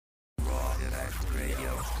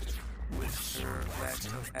with Sir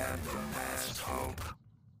Blackston and the Masked Hope.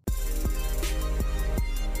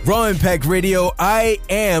 Raw Impact Radio, I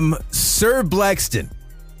am Sir Blackston.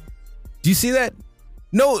 Do you see that?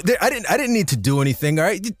 No, I didn't need to do anything, all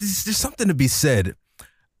right? There's something to be said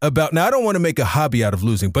about, now I don't want to make a hobby out of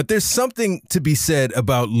losing, but there's something to be said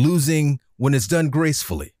about losing when it's done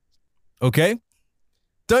gracefully, okay?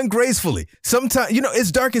 Done gracefully. Sometimes,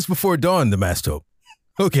 it's darkest before dawn, the Masked Hope,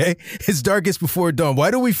 okay? It's darkest before dawn. Why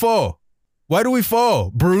do we fall? Why do we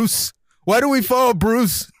fall, Bruce? Why do we fall,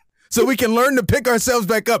 Bruce? So we can learn to pick ourselves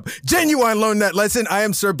back up. Genuine learned that lesson. I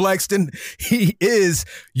am Sir Blackston. He is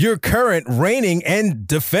your current reigning and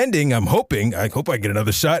defending, I hope I get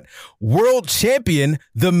another shot, world champion,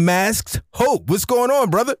 the Masked Hope. What's going on,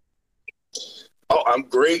 brother? Oh, I'm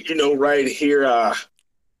great. Right here.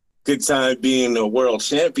 Good time being a world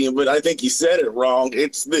champion, but I think you said it wrong.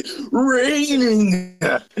 It's the reigning,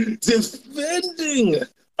 defending,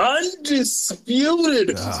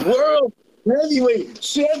 undisputed world heavyweight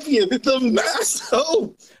champion, the Masked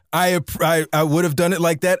Hope. I would have done it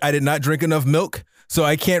like that. I did not drink enough milk, so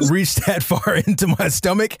I can't reach that far into my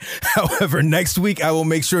stomach. However, next week I will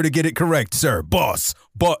make sure to get it correct, sir. Boss,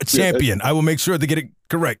 champion. I will make sure to get it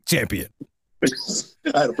correct, champion.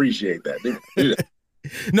 I appreciate that, dude.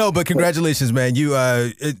 No, but congratulations, man.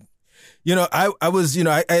 I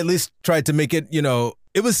at least tried to make it,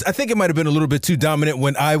 I think it might have been a little bit too dominant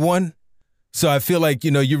when I won. So I feel like,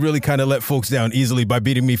 you really kind of let folks down easily by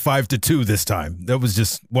beating me 5-2 this time. That was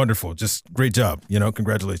just wonderful. Just great job.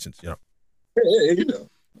 Congratulations. Yeah.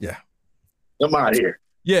 Yeah. I'm out of here.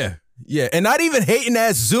 Yeah. Yeah. And not even hating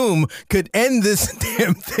ass Zoom could end this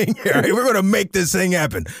damn thing here. All right, we're going to make this thing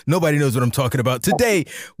happen. Nobody knows what I'm talking about. Today,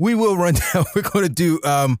 we will run down. We're going to do,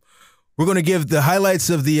 we're going to give the highlights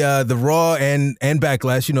of the Raw and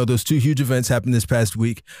Backlash. Those two huge events happened this past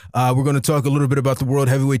week. We're going to talk a little bit about the World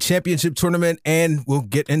Heavyweight Championship Tournament, and we'll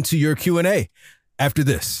get into your Q&A after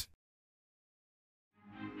this.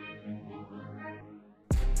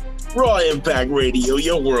 Raw Impact Radio,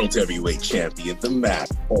 your World Heavyweight Champion, the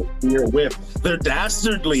Masked Hope, here with the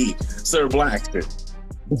dastardly Sir Blackston.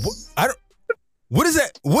 What is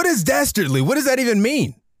that? What is dastardly? What does that even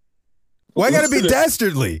mean? Why got to be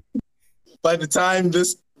dastardly? By the time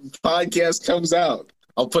this podcast comes out,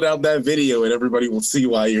 I'll put out that video and everybody will see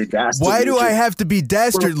why you're dastardly. Why do I have to be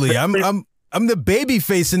dastardly? I'm the baby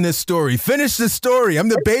face in this story. Finish the story. I'm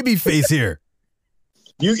the baby face here.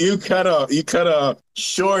 You cut a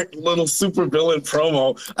short little supervillain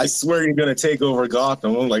promo. I swear you're gonna take over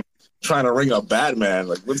Gotham. I'm like trying to ring up Batman.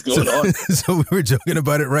 Like, what's going on? So we were joking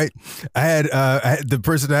about it, right? I had the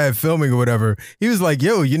person I had filming or whatever. He was like,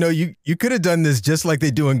 "Yo, you could have done this just like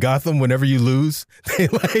they do in Gotham. Whenever you lose, they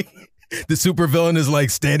the supervillain is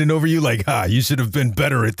like standing over you, like, you should have been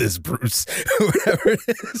better at this, Bruce." Whatever it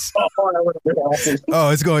is.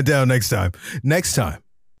 Oh, it's going down next time. Next time.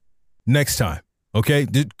 Okay,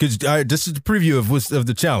 because this is the preview of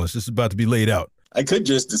the challenge. This is about to be laid out. I could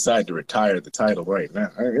just decide to retire the title right now.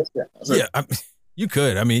 Yeah, you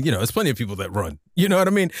could. I mean, there's plenty of people that run. You know what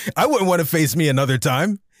I mean? I wouldn't want to face me another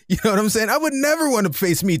time. You know what I'm saying? I would never want to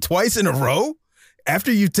face me twice in a row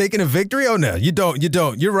after you've taken a victory. Oh, no, you don't.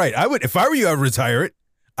 You're right. I would, if I were you, I'd retire it.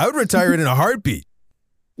 I would retire it in a heartbeat.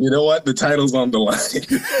 You know what? The title's on the line.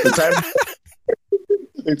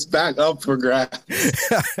 It's back up for grabs.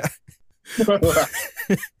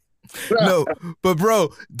 No, but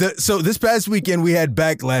bro, so this past weekend we had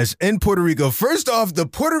Backlash in Puerto Rico. First off, the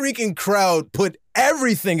Puerto Rican crowd put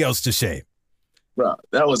everything else to shame. Bro,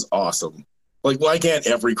 that was awesome. Like, why can't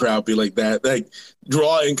every crowd be like that? Like,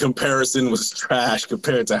 Raw in comparison was trash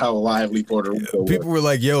compared to how lively Puerto Rico was. People were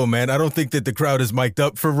like, yo, man, I don't think that the crowd is mic'd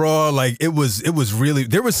up for Raw. Like, it was really,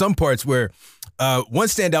 there were some parts where one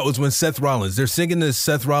standout was when Seth Rollins, they're singing this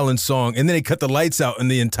Seth Rollins song, and then they cut the lights out and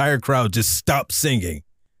the entire crowd just stopped singing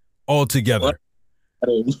altogether.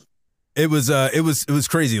 It was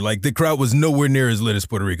crazy. Like, the crowd was nowhere near as lit as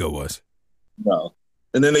Puerto Rico was. No.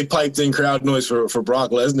 And then they piped in crowd noise for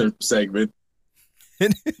Brock Lesnar segment.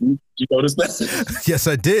 You notice that? Yes,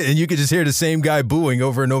 I did. And you could just hear the same guy booing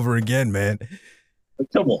over and over again, man.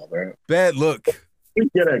 Come on, man. Bad look. You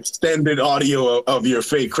get an extended audio of your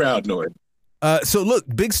fake crowd noise. So look,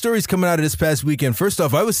 big stories coming out of this past weekend. First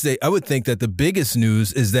off, I would think that the biggest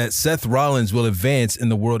news is that Seth Rollins will advance in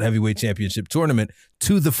the World Heavyweight Championship Tournament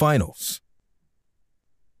to the finals.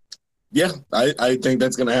 Yeah, I think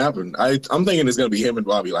that's going to happen. I'm thinking it's going to be him and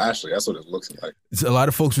Bobby Lashley. That's what it looks like. A lot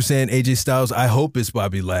of folks were saying AJ Styles. I hope it's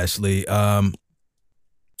Bobby Lashley. Of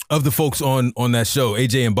the folks on that show,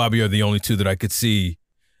 AJ and Bobby are the only two that I could see.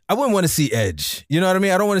 I wouldn't want to see Edge. You know what I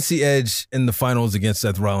mean? I don't want to see Edge in the finals against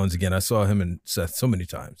Seth Rollins again. I saw him and Seth so many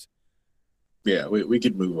times. Yeah, we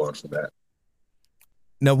could move on from that.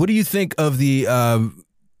 Now, what do you think of the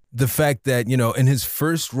fact that, in his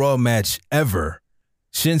first Raw match ever,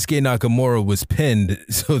 Shinsuke Nakamura was pinned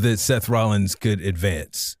so that Seth Rollins could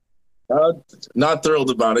advance? Not thrilled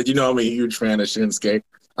about it. I'm a huge fan of Shinsuke.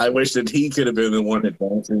 I wish that he could have been the one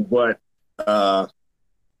advancing, but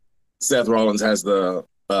Seth Rollins has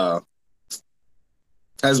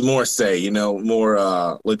has more say,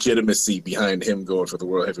 more legitimacy behind him going for the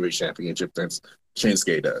World Heavyweight Championship than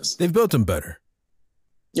Shinsuke does. They've built him better.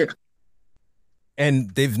 Yeah.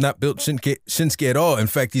 And they've not built Shinsuke at all. In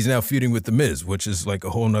fact, he's now feuding with The Miz, which is like a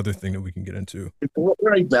whole nother thing that we can get into.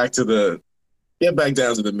 Right back to back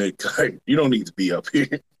down to the mid-card. You don't need to be up here.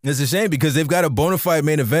 It's a shame because they've got a bona fide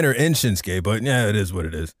main eventer in Shinsuke, but yeah, it is what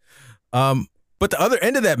it is. But the other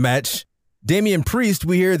end of that match, Damian Priest,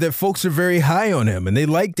 we hear that folks are very high on him and they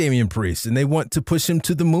like Damian Priest and they want to push him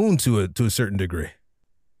to the moon to a certain degree.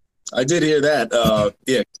 I did hear that.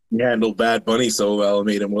 Yeah, he handled Bad Bunny so well and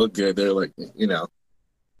made him look good. They're like,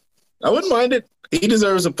 I wouldn't mind it. He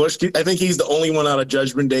deserves a push. I think he's the only one out of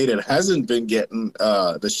Judgment Day that hasn't been getting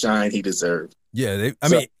the shine he deserved. Yeah, I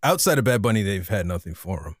mean, outside of Bad Bunny, they've had nothing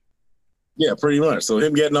for him. Yeah, pretty much. So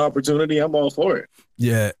him getting an opportunity, I'm all for it.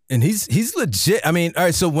 Yeah, and he's legit. I mean, all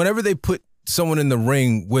right, so whenever they put someone in the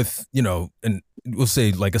ring with, and we'll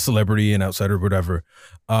say like a celebrity, an outsider, whatever,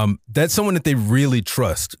 that's someone that they really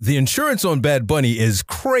trust. The insurance on Bad Bunny is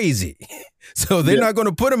crazy. So they're not going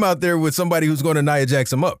to put him out there with somebody who's going to Nia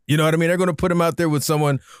Jax him up. You know what I mean? They're going to put him out there with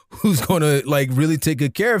someone who's going to like really take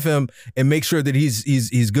good care of him and make sure that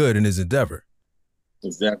he's good in his endeavor.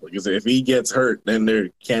 Exactly, because if he gets hurt, then they're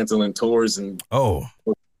canceling tours and who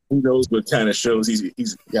knows what kind of shows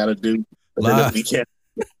he's got to do. But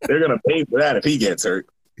they're going to pay for that if he gets hurt.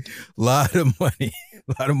 Lot of money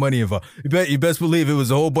involved. You best believe it was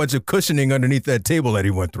a whole bunch of cushioning underneath that table that he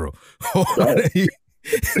went through.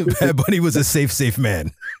 Bad Bunny was a safe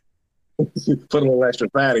man. Put a little extra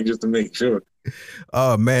padding just to make sure.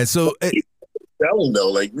 Oh man, so tell him though,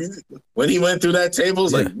 like when he went through that table,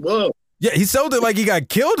 it's like whoa. Yeah, he sold it like he got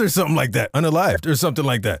killed or something like that, unalived or something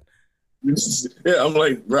like that. Yeah, I'm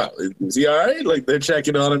like, bro, is he all right? Like they're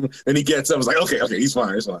checking on him, and he gets up. I was like, okay, he's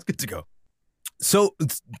fine, Good to go. So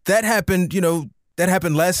that happened, that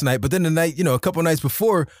happened last night, but then the night, a couple nights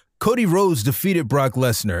before, Cody Rhodes defeated Brock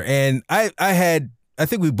Lesnar, and I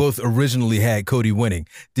think we both originally had Cody winning.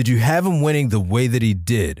 Did you have him winning the way that he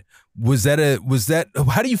did? How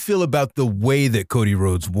do you feel about the way that Cody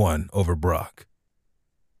Rhodes won over Brock?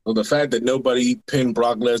 Well, the fact that nobody pinned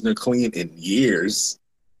Brock Lesnar clean in years,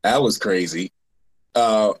 that was crazy.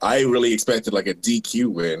 I really expected like a DQ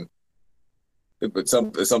win, but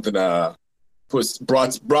something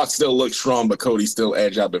Brock still looked strong, but Cody still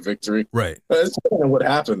edged out the victory. Right. That's kind of what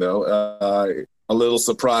happened though. A little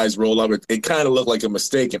surprise roll up. It kind of looked like a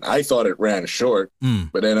mistake, and I thought it ran short.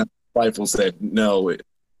 But then Fightful said no.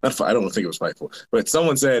 I don't think it was Fightful, but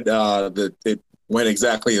someone said that it went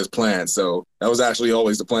exactly as planned. So that was actually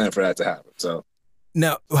always the plan for that to happen. So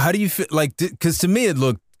now, how do you feel? Like, because to me it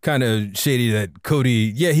looked kind of shady that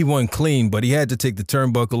Cody, he won clean, but he had to take the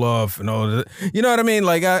turnbuckle off and all of that. You know what I mean?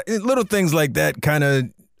 Like little things like that kind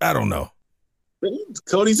of, I don't know.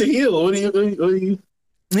 Cody's a heel. What do you?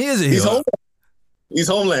 He is a heel. He's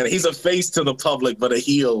Homelander. He's a face to the public, but a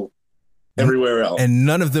heel everywhere else. And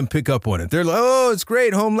none of them pick up on it. They're like, oh, it's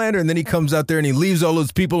great, Homelander. And then he comes out there and he leaves all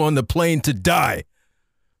those people on the plane to die.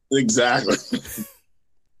 Exactly.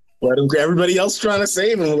 Let him. Everybody else trying to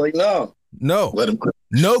save him. We're like, no. Let him.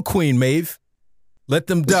 No, Queen Maeve. Let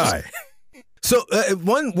them die. So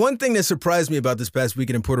one thing that surprised me about this past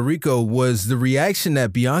weekend in Puerto Rico was the reaction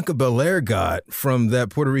that Bianca Belair got from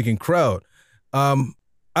that Puerto Rican crowd.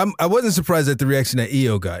 I wasn't surprised at the reaction that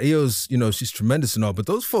Io got. Io's, she's tremendous and all, but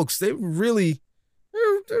those folks, they're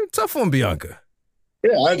tough on Bianca.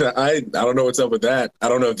 Yeah, I don't know what's up with that. I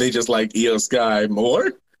don't know if they just like Io Sky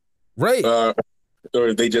more, right?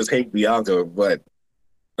 Or they just hate Bianca. But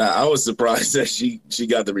I was surprised that she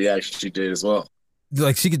got the reaction she did as well.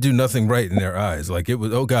 Like she could do nothing right in their eyes. Like it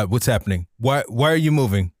was, oh God, what's happening? Why are you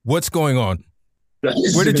moving? What's going on?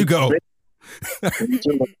 Where did you go?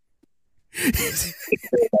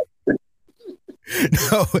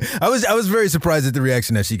 No, I was very surprised at the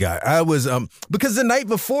reaction that she got. I was because the night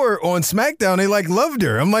before on SmackDown they like loved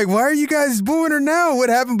her. I'm like, why are you guys booing her now? What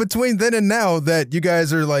happened between then and now that you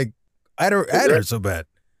guys are like at her so bad?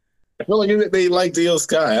 I feel like they liked Io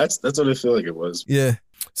Sky. That's what I feel like it was. Yeah.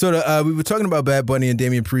 So we were talking about Bad Bunny and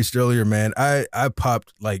Damian Priest earlier, man. I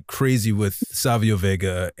popped like crazy with Savio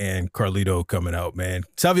Vega and Carlito coming out, man.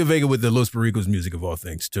 Savio Vega with the Los Pericos music of all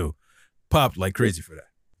things too. Popped like crazy for that.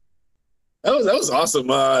 That was awesome.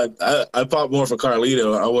 I popped more for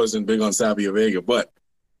Carlito. I wasn't big on Savio Vega, but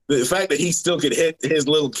the fact that he still could hit his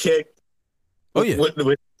little kick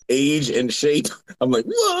with age and shape, I'm like,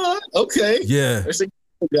 what? Okay. Yeah.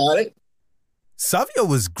 Got it. Savio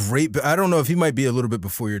was great, but I don't know if he might be a little bit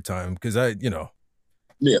before your time because Yeah.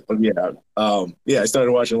 I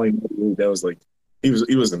started watching like that was like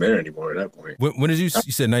he wasn't there anymore at that point. When did you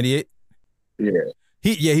said 98? Yeah.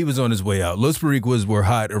 He was on his way out. Los Boricuas were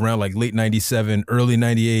hot around like late 97, early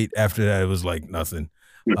 98. After that, it was like nothing.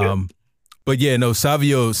 Yeah. But yeah, no,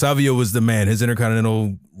 Savio was the man. His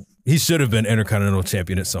Intercontinental, he should have been Intercontinental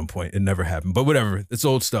champion at some point. It never happened. But whatever, it's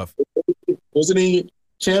old stuff. Wasn't he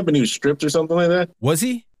champion? He was stripped or something like that? Was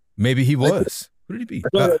he? Maybe he was. Who did he be?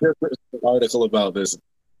 I thought an article about this.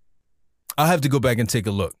 I'll have to go back and take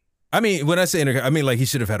a look. I mean, when I say I mean like he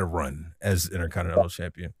should have had a run as Intercontinental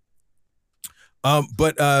champion.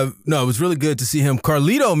 But no, it was really good to see him.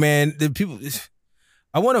 Carlito, man,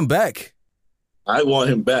 I want him back. I want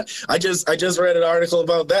him back. I just read an article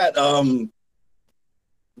about that.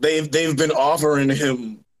 They've been offering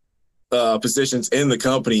him positions in the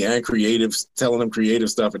company and telling him creative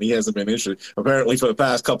stuff, and he hasn't been interested apparently for the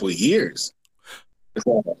past couple of years.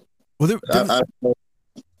 Well,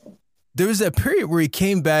 there was that period where he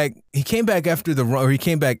came back after he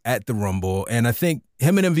came back at the Rumble, and I think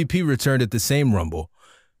him and MVP returned at the same Rumble.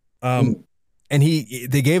 And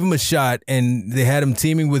they gave him a shot, and they had him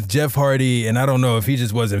teaming with Jeff Hardy, and I don't know if he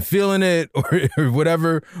just wasn't feeling it or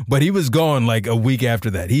whatever, but he was gone like a week after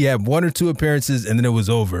that. He had 1 or 2 appearances, and then it was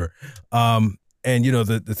over. And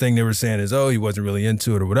the thing they were saying is, he wasn't really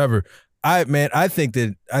into it or whatever. I think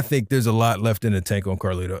there's a lot left in the tank on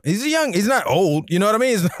Carlito. He's not old, you know what I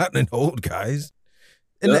mean? He's not an old guy.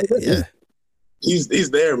 He's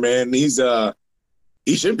there, man.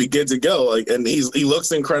 He should be good to go. Like, and he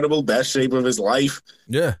looks incredible, best shape of his life.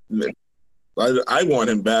 Yeah. I want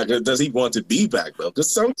him back. Does he want to be back though?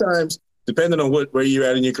 Because sometimes, depending on where you're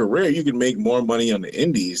at in your career, you can make more money on the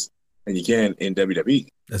indies than you can in WWE.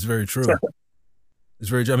 That's very true. It's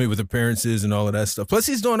very true. I mean, with appearances and all of that stuff. Plus,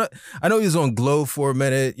 he's doing. I know he was on Glow for a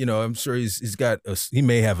minute. I'm sure he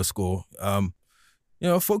may have a school.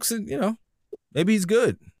 Folks. Maybe he's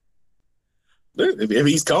good. If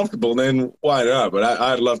he's comfortable, then why not? But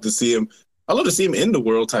I'd love to see him. I'd love to see him in the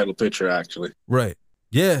world title picture, actually. Right.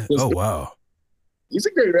 Yeah. Oh, wow. He's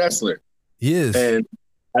a great wrestler. He is. And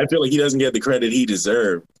I feel like he doesn't get the credit he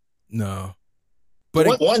deserved. No.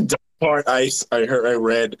 But one part I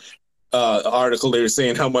read an article they were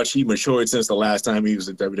saying how much he matured since the last time he was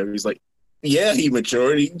in WWE. He's like, yeah, he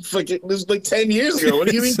matured. He fucking, this was like 10 years ago. What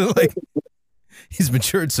do you mean? So, he's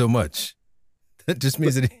matured so much. That just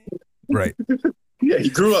means that right. Yeah, he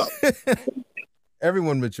grew up.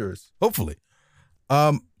 Everyone matures, hopefully.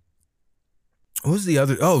 What was the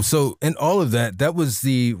other? Oh, so in all of that was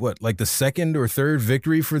the the second or third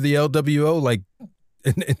victory for the LWO,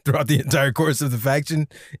 throughout the entire course of the faction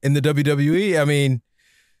in the WWE. I mean,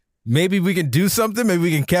 maybe we can do something. Maybe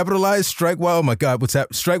we can capitalize. Strike while. Oh my God, what's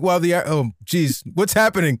happening? Strike while the. Oh, geez, what's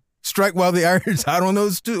happening? Strike while the iron's hot on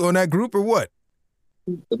those two on that group or what?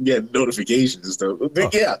 I'm getting notifications and stuff.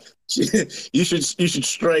 But yeah, you should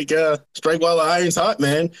strike while the iron's hot,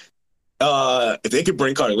 man. If they could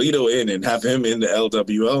bring Carlito in and have him in the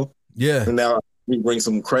LWO, yeah, and now we bring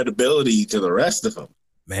some credibility to the rest of them.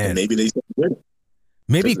 Man, and maybe they win.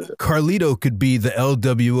 Maybe Carlito could be the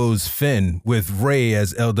LWO's Finn with Ray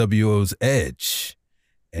as LWO's Edge,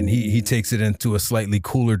 and he takes it into a slightly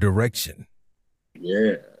cooler direction.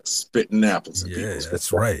 Yeah, spitting apples. Yeah,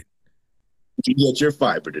 that's right. You get your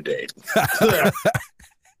fiber today.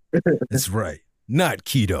 That's right. Not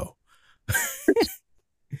keto.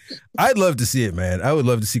 I'd love to see it, man. I would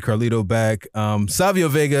love to see Carlito back. Savio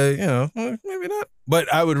Vega, maybe not,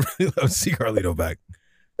 but I would really love to see Carlito back.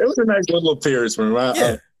 It was a nice little appearance from him. I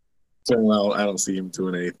don't see him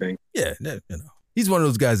doing anything. Yeah, he's one of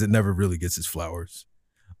those guys that never really gets his flowers.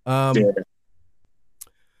 Yeah.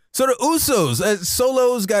 So the Usos,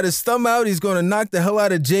 Solo's got his thumb out. He's going to knock the hell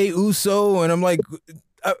out of Jey Uso. And I'm like,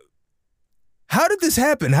 how did this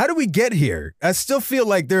happen? How did we get here? I still feel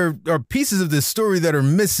like there are pieces of this story that are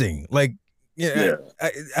missing. I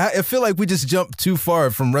feel like we just jumped too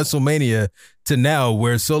far from WrestleMania to now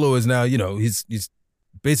where Solo is now, he's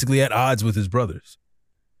basically at odds with his brothers.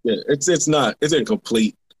 Yeah, it's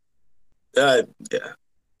incomplete. Yeah.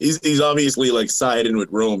 He's obviously siding with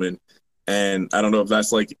Roman. And I don't know if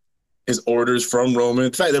that's his orders from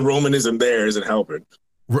Roman. The fact that Roman isn't there isn't helping.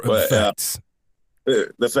 But that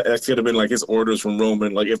could have been his orders from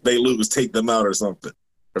Roman. If they lose, take them out or something.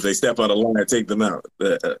 Or if they step out of line, take them out.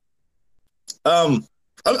 I'm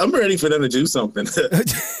ready for them to do something.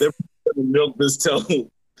 gonna milk this till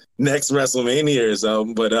next WrestleMania or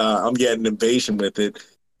something, but I'm getting impatient with it.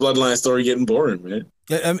 Bloodline story getting boring, man.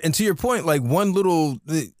 And to your point, like one little,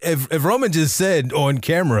 if Roman just said on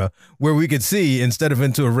camera where we could see instead of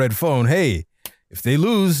into a red phone, hey, if they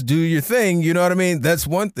lose, do your thing. You know what I mean? That's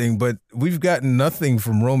one thing, but we've gotten nothing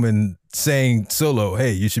from Roman saying solo,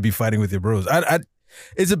 hey, you should be fighting with your bros.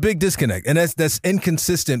 It's a big disconnect, and that's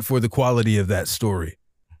inconsistent for the quality of that story.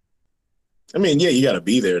 I mean, yeah, you got to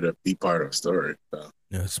be there to be part of the story. So.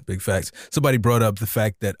 Yeah, it's big facts. Somebody brought up the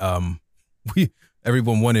fact that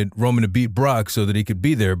everyone wanted Roman to beat Brock so that he could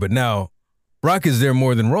be there, but now Brock is there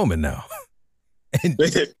more than Roman now. And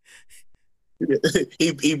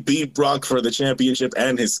he beat Brock for the championship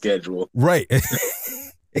and his schedule. Right.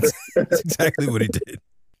 That's exactly what he did.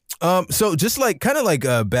 So just like kind of like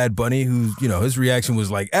Bad Bunny, who, you know, his reaction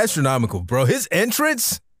was like astronomical, bro. His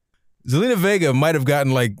entrance, Zelina Vega might have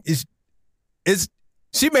gotten like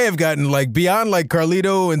she may have gotten like beyond like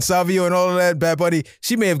Carlito and Savio and all of that. Bad Bunny,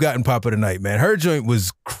 she may have gotten Pop of the Night, man. Her joint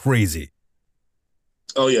was crazy.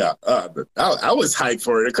 Oh yeah, I was hyped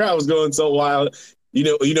for it. The crowd was going so wild. You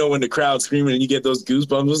know when the crowd's screaming and you get those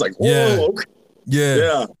goosebumps. It was like, whoa,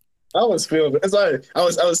 yeah. I was feeling it. It's like I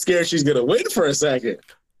was scared she's gonna win for a second.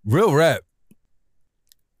 Real rap.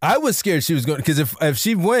 I was scared she was going, because if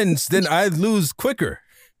she wins, then I'd lose quicker.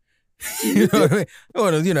 You know what I mean?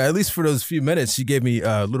 Well, you know, at least for those few minutes, she gave me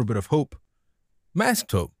a little bit of hope,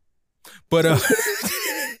 masked hope. But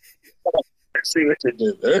See what you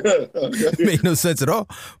did there. made no sense at all.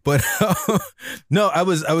 But no, I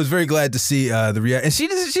was very glad to see the reaction, and she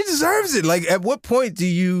deserves it. Like, at what point do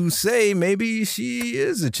you say maybe she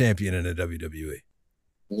is a champion in the WWE?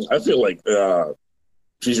 I feel like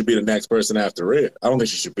she should be the next person after Rhea. I don't think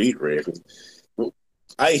she should beat Rhea.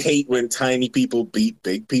 I hate when tiny people beat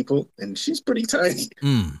big people, and she's pretty tiny.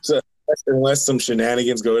 So unless some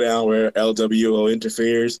shenanigans go down where LWO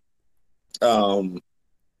interferes,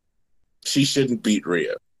 she shouldn't beat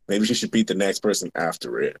Rhea. Maybe she should beat the next person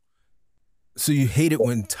after Rhea. So you hate it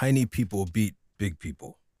when tiny people beat big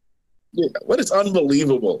people? Yeah, but it's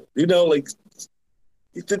unbelievable. You know, like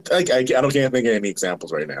I can't think of any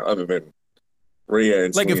examples right now other than Rhea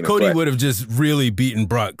and like Selena, if Cody but, would have just really beaten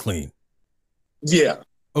Brock clean. Yeah.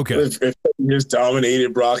 Okay. If he just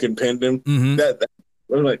dominated Brock and pinned him, that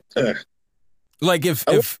I'm like, like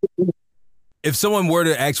if someone were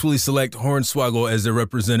to actually select Hornswoggle as their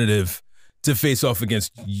representative to face off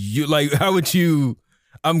against you, like how would you?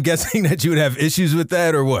 I'm guessing that you would have issues with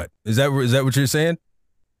that, or what? Is that what you're saying?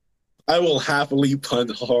 I will happily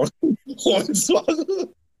punt Hornswoggle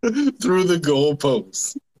through the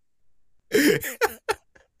goalposts.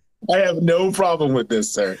 I have no problem with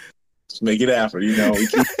this, sir. Just make it happen. You know,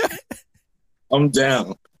 I'm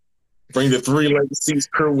down. Bring the 3 legacies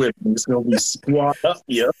crew with me. It's gonna be squad up,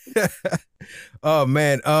 yeah. Oh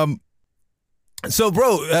man. So,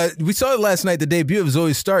 bro, we saw it last night. The debut of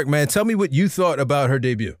Zoe Stark. Man, tell me what you thought about her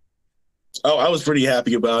debut. Oh, I was pretty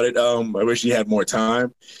happy about it. I wish she had more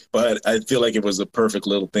time, but I feel like it was a perfect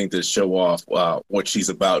little thing to show off what she's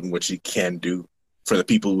about and what she can do for the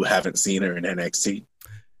people who haven't seen her in NXT.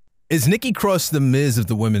 Is Nikki Cross the Miz of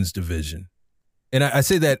the women's division? And I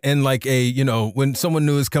say that in like a, you know, when someone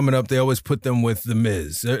new is coming up, they always put them with the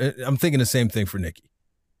Miz. I'm thinking the same thing for Nikki.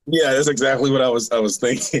 Yeah, that's exactly what I was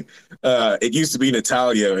thinking. It used to be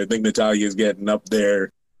Natalya. I think Natalya is getting up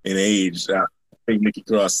there in age. I think Nikki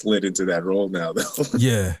Cross slid into that role now, though.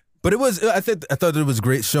 Yeah. But I thought it was a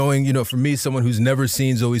great showing. You know, for me, someone who's never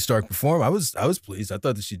seen Zoe Stark perform, I was pleased. I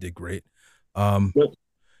thought that she did great.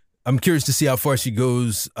 I'm curious to see how far she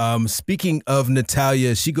goes. Speaking of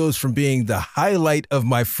Natalya, she goes from being the highlight of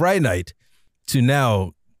my Friday night to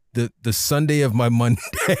now the Sunday of my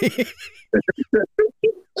Monday.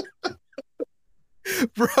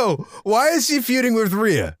 Bro, why is she feuding with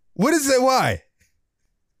Rhea? What is it? Why?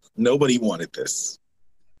 Nobody wanted this.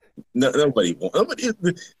 Nobody.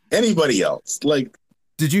 Anybody else? Like,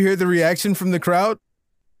 did you hear the reaction from the crowd?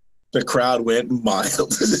 The crowd went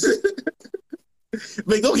mild.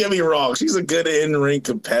 Like, don't get me wrong, she's a good in-ring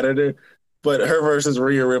competitor, but her versus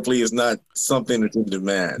Rhea Ripley is not something that's in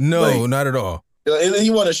demand. No, like, not at all.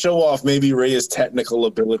 You want to show off maybe Rhea's technical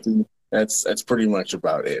ability. That's pretty much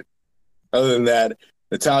about it. Other than that,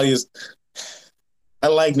 I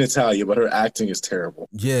like Natalya, but her acting is terrible.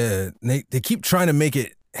 Yeah, they keep trying to make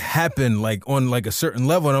it happen like on like a certain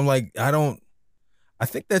level, and I'm like, I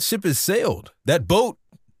think that ship has sailed. That boat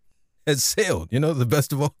has sailed, you know, the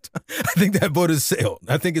best of all time. I think that boat has sailed.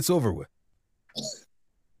 I think it's over with.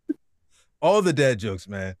 All the dad jokes,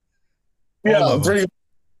 man. Yeah, pretty.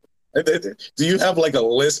 Do you have like a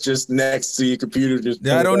list just next to your computer?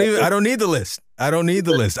 Yeah, I don't need the list. I don't need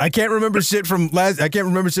the list. I can't remember shit from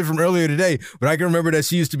earlier today, but I can remember that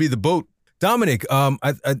she used to be the boat. Dominic,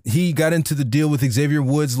 he got into the deal with Xavier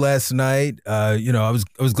Woods last night. I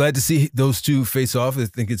was glad to see those two face off. I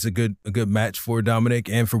think it's a good match for Dominic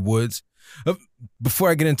and for Woods. Before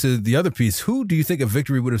I get into the other piece, who do you think a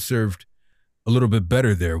victory would have served a little bit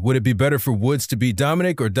better there? Would it be better for Woods to beat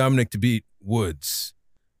Dominic or Dominic to beat Woods?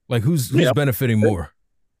 Like who's benefiting more?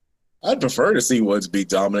 I'd prefer to see Woods beat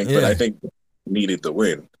Dominic, but I think he needed the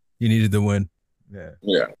win. You needed the win. Yeah.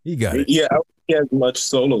 He got it. Yeah, he has much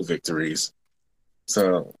solo victories.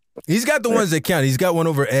 So he's got the ones that count. He's got one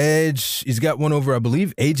over Edge. He's got one over, I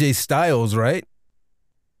believe, AJ Styles, right?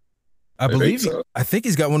 I think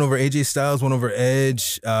he's got one over AJ Styles, one over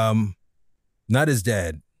Edge. Not his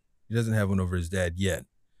dad. He doesn't have one over his dad yet.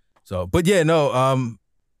 So, but yeah, no.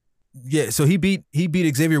 So he beat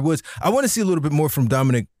Xavier Woods. I want to see a little bit more from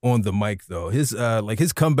Dominic on the mic though. His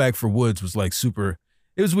comeback for Woods was like super.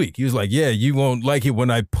 It was weak. He was like, "Yeah, you won't like it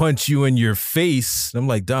when I punch you in your face." I'm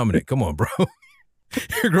like, Dominic, come on, bro.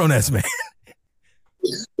 You're a grown ass man.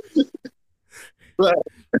 But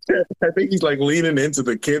I think he's like leaning into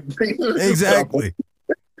the kid thing. Exactly.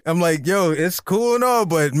 I'm like, yo, it's cool and all,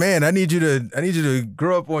 but man, I need you to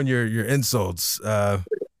grow up on your insults.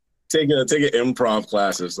 Take an improv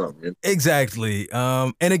class or something. Exactly.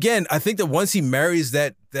 And again, I think that once he marries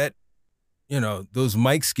that those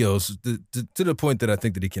mic skills to the point that I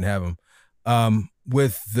think that he can have them,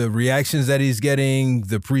 with the reactions that he's getting,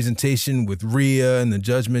 the presentation with Rhea and the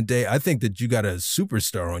Judgment Day, I think that you got a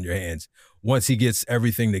superstar on your hands once he gets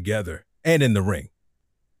everything together and in the ring.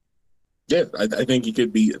 Yeah, I think he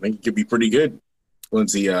could be. I think he could be pretty good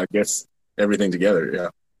once he gets everything together. Yeah.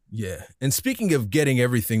 Yeah. And speaking of getting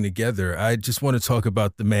everything together, I just want to talk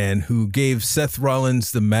about the man who gave Seth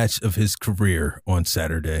Rollins the match of his career on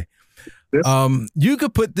Saturday. You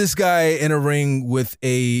could put this guy in a ring with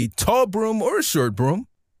a tall broom or a short broom.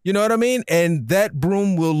 You know what I mean? And that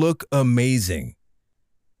broom will look amazing.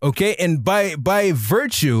 Okay? And by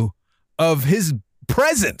virtue of his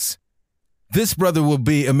presence, this brother will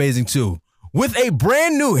be amazing too. With a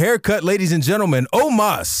brand new haircut, ladies and gentlemen,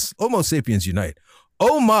 Omos, Homo Sapiens Unite.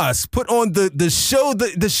 Omos put on the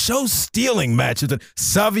show stealing match.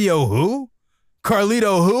 Savio who?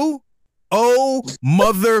 Carlito who? Oh,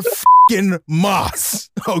 motherfucking Moss.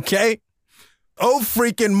 Okay? Oh,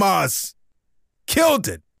 freaking Moss. Killed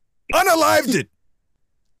it. Unalived it.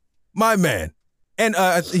 My man. And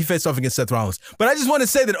he faced off against Seth Rollins. But I just want to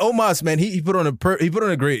say that Omos, man, he put on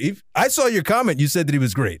a great. I saw your comment. You said that he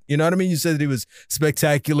was great. You know what I mean? You said that he was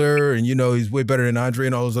spectacular, and he's way better than Andre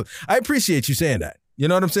and all those. I appreciate you saying that. You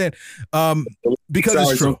know what I'm saying? Because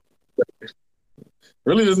it's true.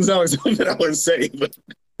 Really doesn't sound like something that I would say. But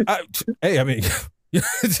I mean,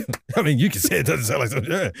 you can say it doesn't sound like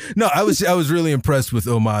something. Yeah. No, I was really impressed with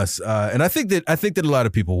Omos, and I think that a lot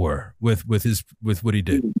of people were with what he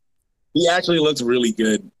did. He actually looks really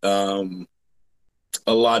good. A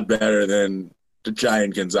lot better than the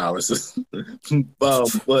Giant Gonzalez.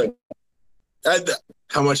 But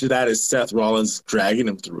how much of that is Seth Rollins dragging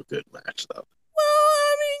him through a good match, though? Well,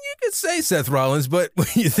 I mean, you could say Seth Rollins, but when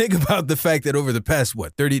you think about the fact that over the past,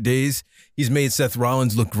 30 days, he's made Seth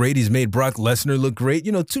Rollins look great. He's made Brock Lesnar look great.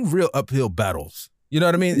 Two real uphill battles. You know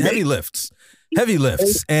what I mean? Heavy lifts.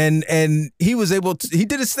 And he was able to, he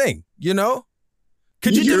did his thing,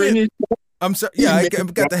 Could you do it? I'm sorry. Yeah, I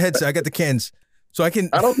got the headset. I got the cans. So I can.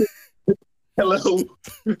 I don't. Hello,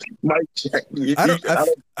 Mike. Check.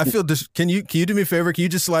 I feel. Can you do me a favor? Can you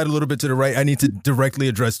just slide a little bit to the right? I need to directly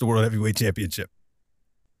address the World Heavyweight Championship.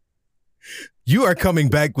 You are coming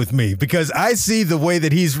back with me because I see the way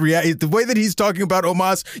that he's the way that he's talking about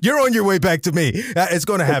Omos. You're on your way back to me. It's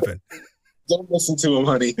going to happen. Don't listen to him,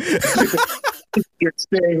 honey. You're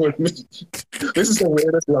staying with me. This is the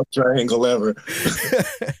weirdest love triangle ever.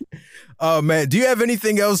 Oh man, do you have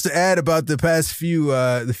anything else to add about the past few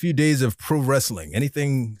days of pro wrestling?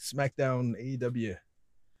 Anything SmackDown, AEW?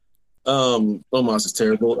 Omos is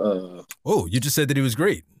terrible. You just said that he was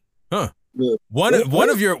great, huh? One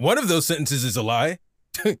of those sentences is a lie.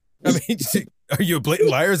 I mean, are you a blatant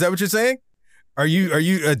liar? Is that what you're saying? Are you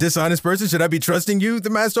a dishonest person? Should I be trusting you, the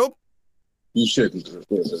Masked Hope? You shouldn't.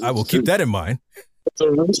 I will keep that in mind.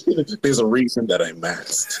 There's a reason that I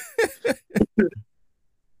masked.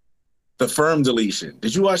 The Firm deletion.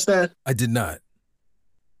 Did you watch that? I did not.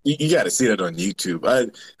 You got to see that on YouTube.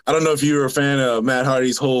 I don't know if you were a fan of Matt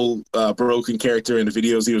Hardy's whole broken character in the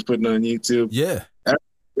videos he was putting on YouTube. Yeah.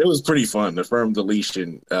 It was pretty fun. The Firm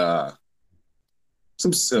deletion.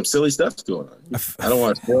 Some silly stuff going on. I don't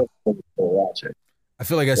want to watch it. I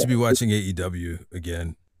feel like I should be watching AEW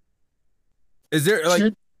again. Is there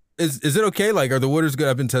Is it okay? Like, are the waters good?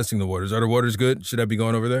 I've been testing the waters. Are the waters good? Should I be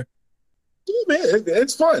going over there? Yeah, man,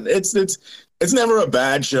 it's fun. It's never a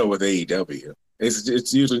bad show with AEW.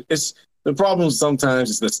 It's usually the problem sometimes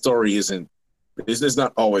is the story isn't. There's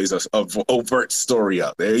not always a overt story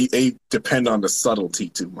out there. They depend on the subtlety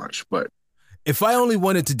too much. But if I only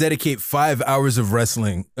wanted to dedicate 5 hours of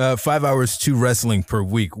wrestling, 5 hours to wrestling per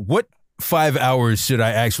week, what 5 hours should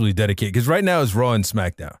I actually dedicate? Because right now it's Raw and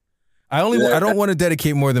SmackDown. I don't want to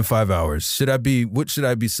dedicate more than 5 hours. What should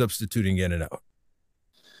I be substituting in and out?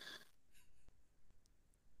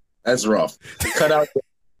 That's rough. Cut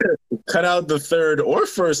out the third or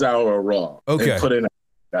first hour of Raw. Okay. And put in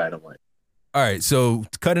Dynamite. All right, so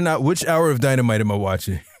cutting out, which hour of Dynamite am I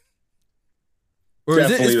watching? Or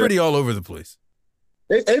is it's pretty all over the place?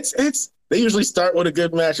 It's they usually start with a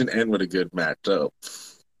good match and end with a good match. So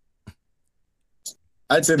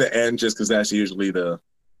I'd say the end just because that's usually the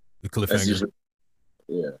cliffhanger.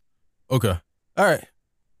 Yeah. Okay. All right.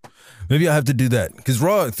 Maybe I'll have to do that because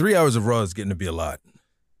 3 hours of Raw is getting to be a lot.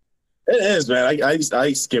 It is, man.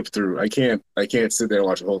 I skip through. I can't sit there and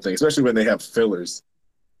watch the whole thing, especially when they have fillers.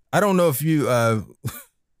 I don't know if you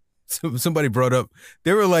somebody brought up,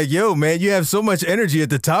 they were like, yo, man, you have so much energy at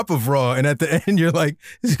the top of Raw, and at the end you're like,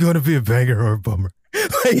 is it going to be a banger or a bummer?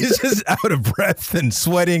 Like, it's just out of breath and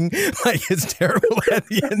sweating. Like, it's terrible at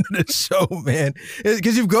the end of the show, man.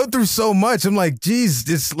 Because you go through so much. I'm like, geez,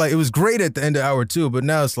 it was great at the end of hour 2, but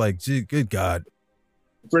now it's like, gee, good God.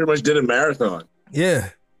 Pretty much did a marathon. Yeah,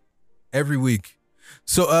 every week.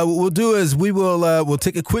 So what we'll do is we'll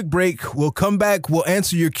take a quick break. We'll come back. We'll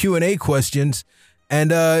answer your Q&A questions.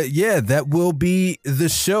 And that will be the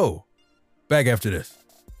show. Back after this.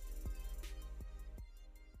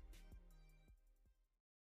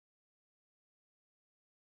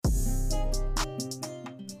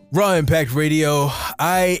 Raw Impact Radio.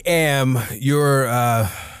 I am your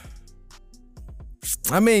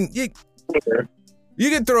you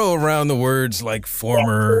can throw around the words like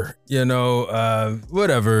former,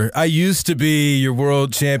 whatever. I used to be your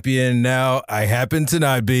world champion. Now I happen to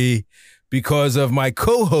not be because of my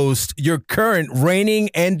co-host, your current reigning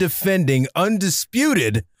and defending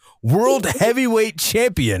undisputed world heavyweight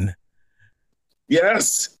champion.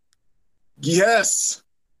 Yes.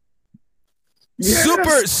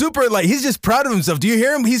 Super, like he's just proud of himself. Do you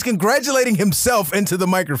hear him? He's congratulating himself into the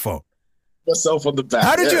microphone. Myself on the back.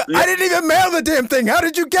 How did you? Yeah. I didn't even mail the damn thing. How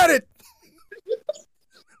did you get it?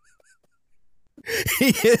 He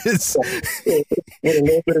is. A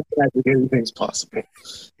little bit of magic, anything's possible.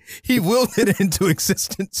 He willed it into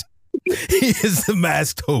existence. He is the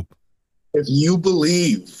masked hope. If you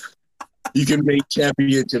believe, you can make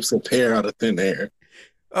championships appear out of thin air.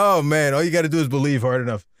 Oh man, all you got to do is believe hard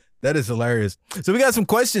enough. That is hilarious. So we got some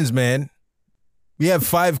questions, man. We have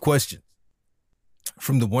 5 questions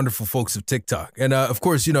from the wonderful folks of TikTok. And of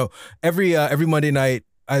course, every Monday night,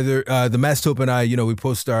 either the Masked Hope and I, we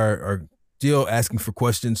post our deal asking for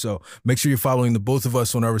questions. So make sure you're following the both of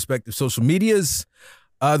us on our respective social medias.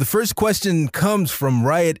 The first question comes from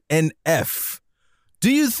Riot NF. Do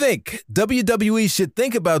you think WWE should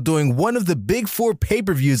think about doing one of the big 4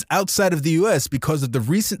 pay-per-views outside of the U.S. because of the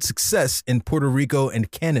recent success in Puerto Rico and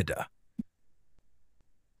Canada?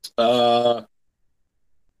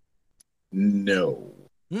 No.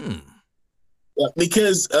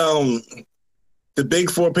 Because the big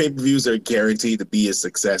 4 pay-per-views are guaranteed to be a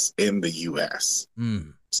success in the U.S.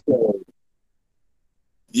 So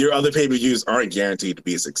your other pay-per-views aren't guaranteed to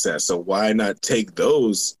be a success. So why not take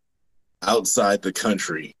those outside the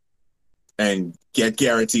country and get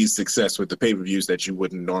guaranteed success with the pay-per-views that you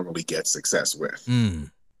wouldn't normally get success with? Okay.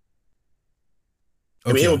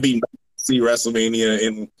 I mean, it would be nice to see WrestleMania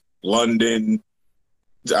in London,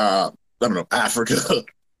 Africa,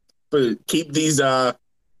 but keep these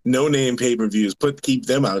no-name pay-per-views, keep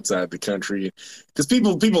them outside the country, because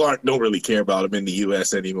people don't really care about them in the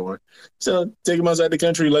U.S. anymore. So take them outside the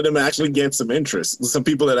country, let them actually get some interest. Some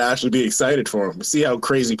people that actually be excited for them. See how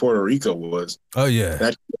crazy Puerto Rico was. Oh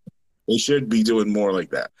yeah, they should be doing more like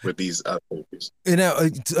that with these pay-per-views.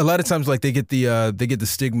 A lot of times, like they get the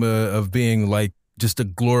stigma of being like just a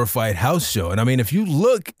glorified house show. And I mean, if you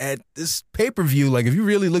look at this pay-per-view, like if you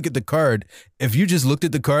really look at the card, if you just looked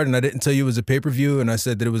at the card and I didn't tell you it was a pay-per-view and I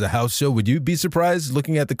said that it was a house show, would you be surprised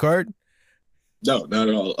looking at the card? No, not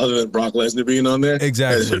at all. Other than Brock Lesnar being on there.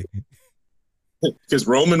 Exactly. Because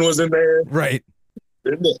Roman was in there. Right.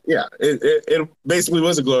 Yeah. It basically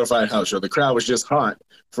was a glorified house show. The crowd was just hot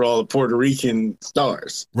for all the Puerto Rican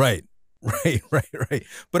stars. Right.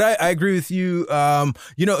 But I agree with you.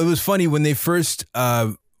 It was funny when they first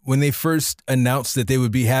when they first announced that they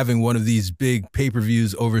would be having one of these big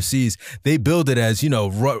pay-per-views overseas, they billed it as,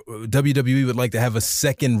 WWE would like to have a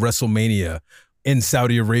second WrestleMania in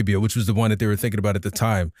Saudi Arabia, which was the one that they were thinking about at the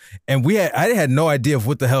time. And I had no idea of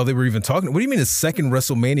what the hell they were even talking. What do you mean a second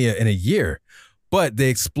WrestleMania in a year? But they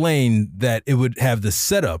explained that it would have the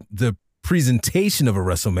setup, the presentation of a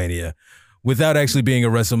WrestleMania without actually being a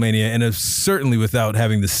WrestleMania, and certainly without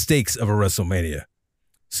having the stakes of a WrestleMania.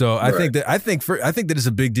 So I think that it's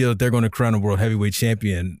a big deal that they're going to crown a world heavyweight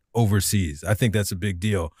champion overseas. I think that's a big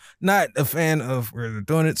deal. Not a fan of where they're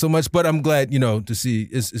doing it so much, but I'm glad, to see.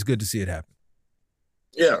 It's good to see it happen.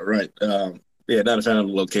 Yeah, right. Not a fan of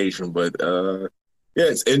the location, but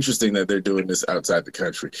it's interesting that they're doing this outside the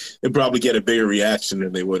country. They probably get a bigger reaction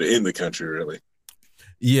than they would in the country, really.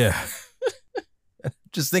 Yeah.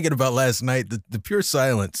 Just thinking about last night, the pure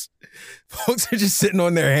silence. Folks are just sitting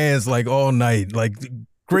on their hands like all night, like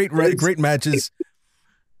great matches.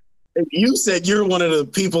 You said you're one of the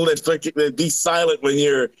people that be silent when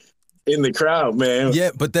you're in the crowd, man.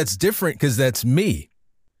 Yeah, but that's different because that's me.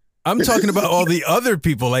 I'm talking about all the other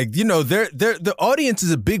people. Like, the audience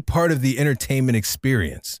is a big part of the entertainment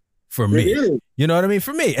experience for me. You know what I mean?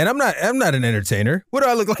 For me. And I'm not an entertainer. What do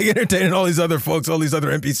I look like entertaining all these other folks, all these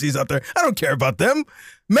other NPCs out there? I don't care about them.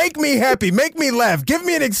 Make me happy. Make me laugh. Give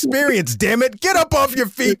me an experience, damn it. Get up off your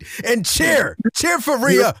feet and cheer. Cheer for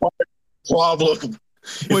Rhea. Problem.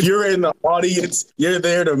 If you're in the audience, you're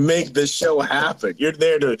there to make the show happen. You're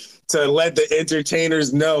there to let the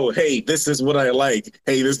entertainers know, hey, this is what I like.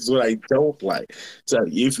 Hey, this is what I don't like. So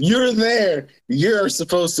if you're there, you're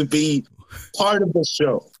supposed to be part of the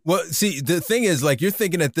show. Well, see, the thing is, like, you're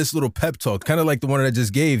thinking that this little pep talk, kind of like the one that I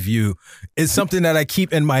just gave you, is something that I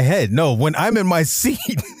keep in my head. No, when I'm in my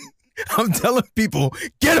seat, I'm telling people,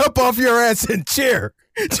 get up off your ass and cheer.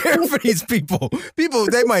 Cheer for these people. People,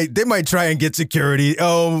 they might try and get security.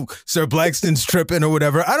 Oh, Sir Blackston's tripping or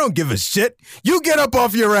whatever. I don't give a shit. You get up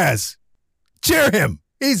off your ass. Cheer him.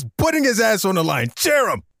 He's putting his ass on the line. Cheer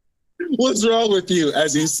him. What's wrong with you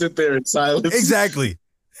as you sit there in silence? Exactly.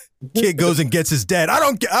 Kid goes and gets his dad.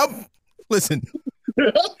 Listen.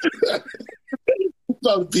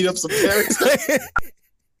 About to beat up some parents.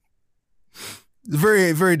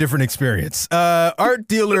 Very, very different experience. Art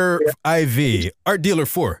Dealer IV. Art Dealer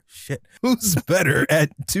 4. Shit. Who's better at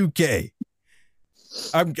 2K?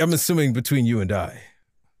 I'm assuming between you and I.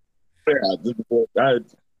 Yeah.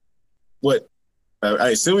 I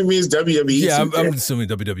assume it means WWE 2K. Yeah, I'm assuming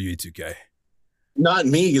WWE 2K. Not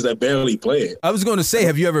me, because I barely play it. I was going to say,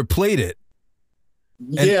 have you ever played it?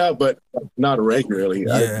 Yeah, but not regularly.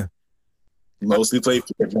 Yeah. I mostly play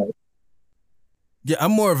Fortnite. Yeah,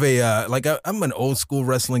 I'm more of a I'm an old school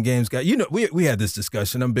wrestling games guy. We had this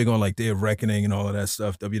discussion. I'm big on like Day of Reckoning and all of that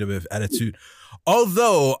stuff, WWF Attitude.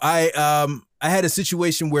 Although I had a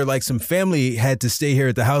situation where like some family had to stay here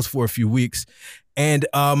at the house for a few weeks, and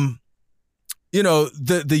the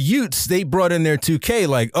Utes, they brought in their 2K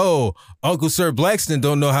like, oh, Uncle Sir Blackston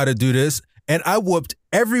don't know how to do this, and I whooped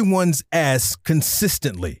everyone's ass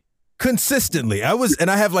consistently.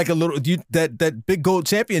 I have like a little, that big gold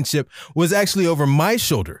championship was actually over my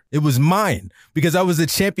shoulder. It was mine because I was the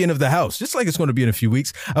champion of the house. Just like it's going to be in a few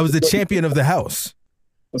weeks. I was the champion of the house.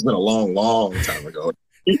 It's been a long, long time ago.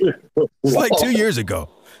 It's like 2 years ago.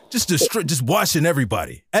 Just washing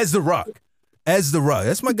everybody as The Rock.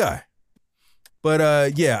 That's my guy. But I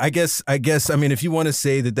guess, I mean, if you want to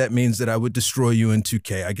say that means that I would destroy you in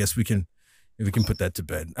 2K, I guess we can put that to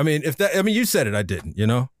bed. I mean, you said it, I didn't,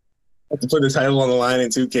 I have to put the title on the line in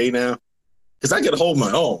 2K now, because I can hold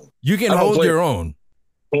my own. You can hold your own.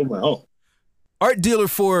 Hold my own. Art Dealer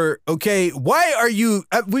 4, okay, why are you,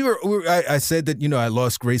 I said that, I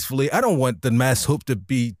lost gracefully. I don't want the Masked Hope to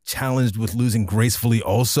be challenged with losing gracefully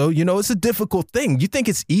also. It's a difficult thing. You think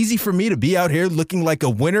it's easy for me to be out here looking like a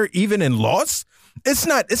winner even in loss? It's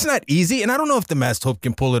not easy, and I don't know if the Masked Hope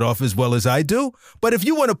can pull it off as well as I do, but if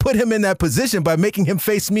you want to put him in that position by making him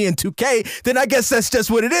face me in 2K, then I guess that's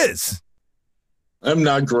just what it is. I'm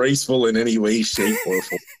not graceful in any way, shape, or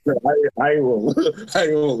form. I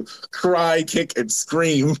will cry, kick, and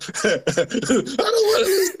scream. I don't want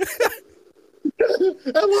to.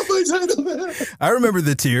 I want my title. I remember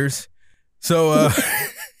the tears. So,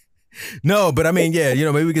 no, but I mean, yeah,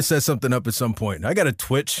 maybe we could set something up at some point. I got a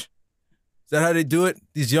Twitch. Is that how they do it?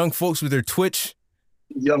 These young folks with their Twitch?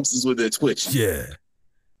 Youngsters with their Twitch. Yeah.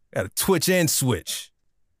 Got a Twitch and Switch.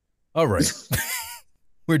 All right.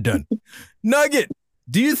 We're done. Nugget,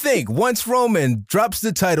 do you think once Roman drops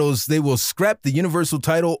the titles, they will scrap the Universal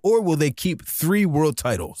title, or will they keep 3 world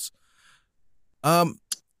titles? I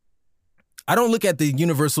don't look at the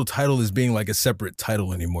Universal title as being like a separate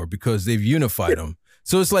title anymore because they've unified them.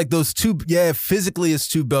 So it's like those two, physically it's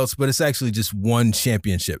two belts, but it's actually just one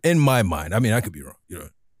championship in my mind. I mean, I could be wrong.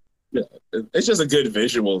 Yeah, it's just a good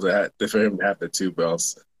visual for him to have the two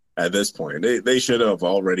belts at this point. They should have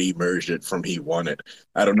already merged it from he won it.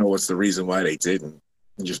 I don't know what's the reason why they didn't.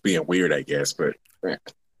 Just being weird, I guess, but.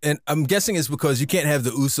 And I'm guessing it's because you can't have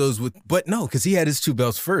the Usos but no, because he had his two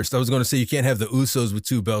belts first. I was going to say you can't have the Usos with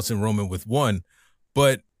two belts and Roman with one,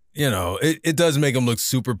 but it does make him look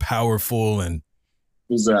super powerful and.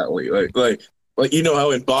 Exactly. Like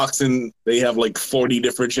how in boxing they have like 40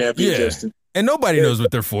 different championships. Yeah. And nobody knows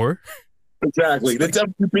what they're for. Exactly. The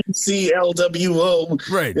WBC, LWO,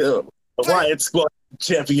 right. Alliance Squad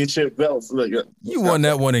championship belts. You won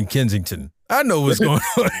that one in Kensington. I know what's going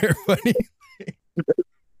on here, buddy.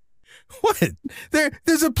 What?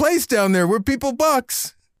 There's a place down there where people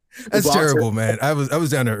box. That's terrible, man. I was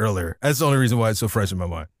down there earlier. That's the only reason why it's so fresh in my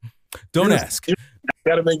mind. Don't ask. You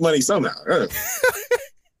got to make money somehow.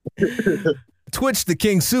 Twitch the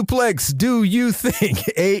King Suplex. Do you think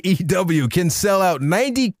AEW can sell out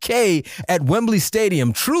 90K at Wembley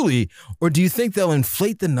Stadium truly, or do you think they'll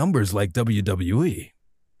inflate the numbers like WWE?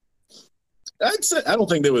 I'd say I don't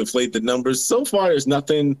think they would inflate the numbers. So far, there's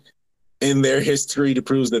nothing in their history to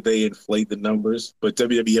prove that they inflate the numbers. But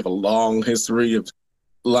WWE have a long history of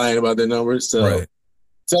lying about their numbers. So right.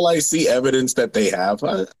 Until I see evidence that they have,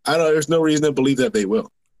 I don't. There's no reason to believe that they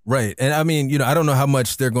will. Right. And I mean, I don't know how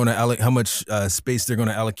much they're going to how much space they're going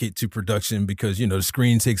to allocate to production because, the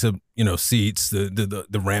screen takes up, seats,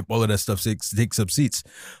 the ramp, all of that stuff takes up seats.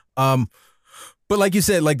 But like you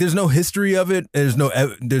said, like there's no history of it. There's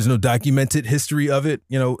no documented history of it,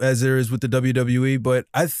 as there is with the WWE. But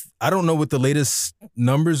I don't know what the latest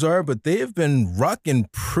numbers are, but they have been rocking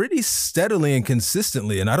pretty steadily and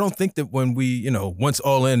consistently. And I don't think that when we, once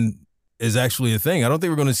All In is actually a thing, I don't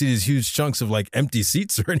think we're going to see these huge chunks of like empty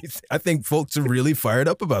seats or anything. I think folks are really fired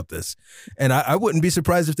up about this. And I wouldn't be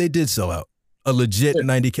surprised if they did sell out a legit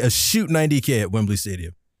 90K, a shoot 90K at Wembley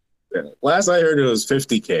Stadium. Yeah. Last I heard it was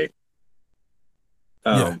 50K.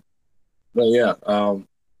 But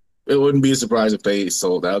it wouldn't be a surprise if they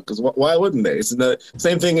sold out because why wouldn't they? It's the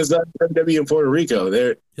same thing as WWE in Puerto Rico.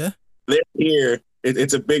 They're here.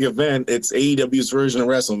 It's a big event. It's AEW's version of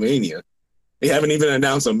WrestleMania. They haven't even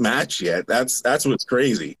announced a match yet. That's what's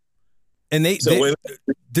crazy. And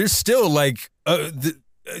there's still like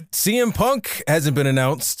CM Punk hasn't been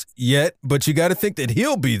announced yet, but you got to think that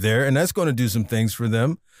he'll be there, and that's going to do some things for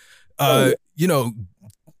them.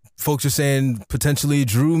 Folks are saying potentially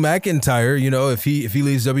Drew McIntyre. If he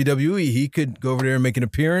leaves WWE, he could go over there and make an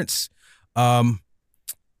appearance.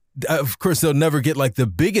 Of course, they'll never get like the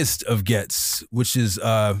biggest of gets, which is,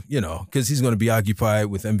 because he's going to be occupied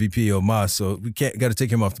with MVP Omos, so we got to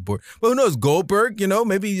take him off the board. But who knows? Goldberg,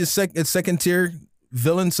 maybe a second tier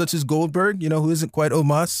villain such as Goldberg, who isn't quite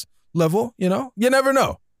Omos level. You never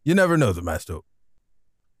know. You never know the Master.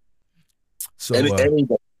 So anybody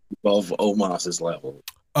above Omos's level.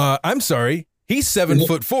 I'm sorry, he's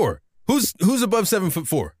 7'4". Who's above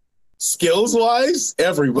 7'4"? Skills wise,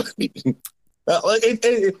 everybody.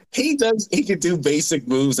 He can do basic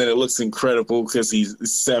moves and it looks incredible because he's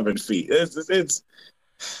 7 feet. It's.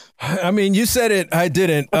 I mean, you said it. I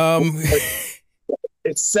didn't.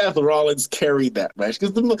 It's Seth Rollins carried that match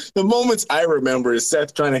because the moments I remember is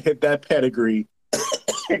Seth trying to hit that pedigree.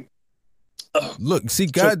 Look, see,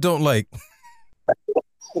 God don't like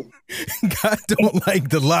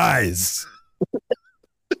the lies.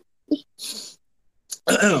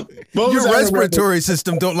 Your respiratory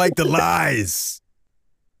system don't like the lies.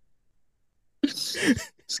 Seth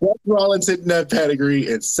Rollins hitting that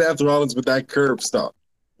pedigree and Seth Rollins with that curb stomp.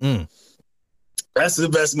 That's the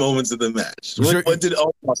best moments of the match. What did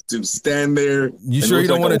Omos do? Stand there? You sure you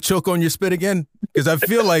don't want to choke on your spit again? Because I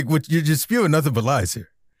feel like you're just spewing nothing but lies here.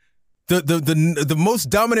 The most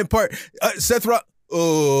dominant part, Seth Rollins.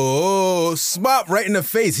 Oh, smop right in the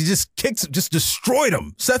face. He just destroyed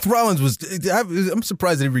him. Seth Rollins I'm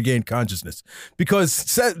surprised that he regained consciousness because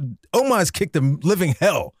Omos kicked the living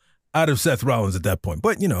hell out of Seth Rollins at that point.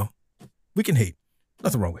 But, we can hate.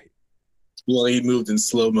 Nothing wrong with hate. Well, he moved in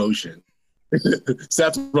slow motion.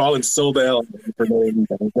 Seth Rollins sold the hell for no reason.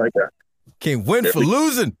 Like that. Can't win for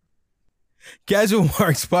losing. Casual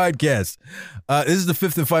Marks Podcast. This is the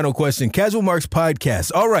fifth and final question. Casual Marks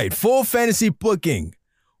Podcast. All right, full fantasy booking.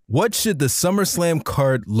 What should the SummerSlam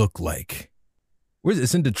card look like?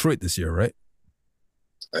 It's in Detroit this year, right?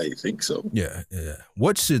 I think so. Yeah.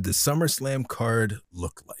 What should the SummerSlam card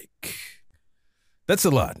look like? That's a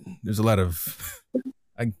lot. There's a lot of.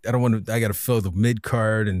 I don't want to. I got to fill the mid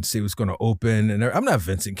card and see what's going to open. And I'm not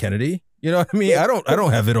Vincent Kennedy. You know what I mean? I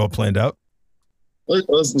don't have it all planned out. We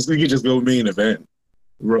could just go main event.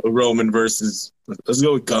 Roman versus. Let's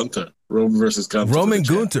go with Gunther. Roman versus Gunther. Roman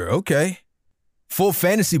Gunther. Okay. Full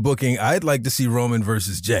fantasy booking. I'd like to see Roman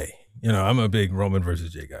versus Jay. I'm a big Roman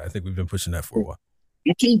versus Jay guy. I think we've been pushing that for a while.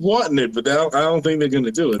 You keep wanting it, but I don't think they're going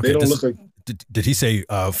to do it. They don't look like. Did he say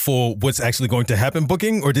full what's actually going to happen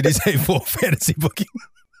booking, or did he say full fantasy booking?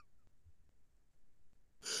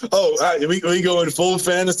 We go in full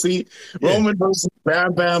fantasy. Yeah. Roman versus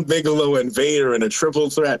Bam Bam Bigelow and Vader in a triple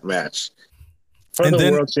threat match. And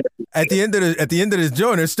then at the end of this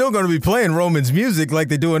joint, they're still going to be playing Roman's music like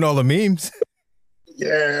they do in all the memes.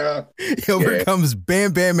 Yeah. Here comes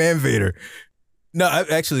Bam Bam and Vader. No,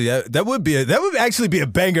 actually, that would actually be a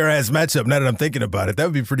banger ass matchup. Now that I'm thinking about it, that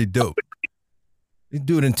would be pretty dope. You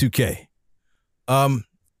do it in 2K. The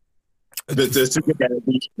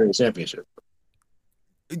 2K championship.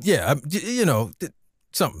 Yeah,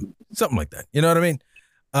 something like that. You know what I mean?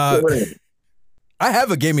 I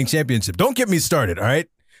have a gaming championship. Don't get me started. All right.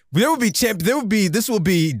 This will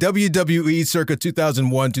be WWE circa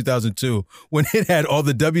 2001, 2002 when it had all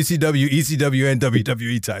the WCW, ECW, and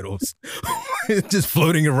WWE titles just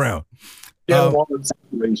floating around. Yeah,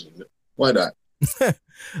 why not?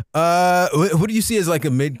 What do you see as like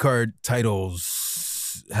a mid-card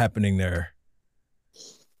titles happening there?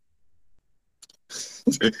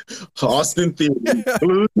 Austin Theory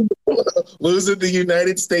losing the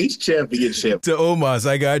United States Championship to Omos.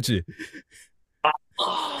 I got you.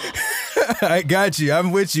 I got you.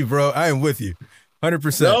 I'm with you, bro. I am with you.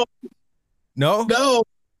 100%. No?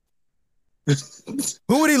 Who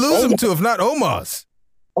would he lose him to if not Omos?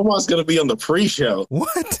 Omos going to be on the pre-show.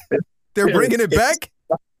 What? They're bringing it back?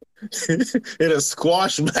 In a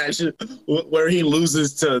squash match where he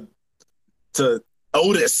loses to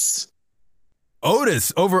Otis.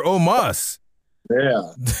 Otis over Omos.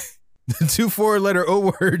 Yeah. The 2 4-letter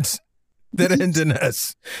O words that end in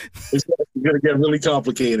S. It's going to get really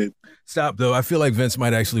complicated. Stop, though. I feel like Vince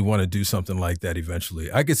might actually want to do something like that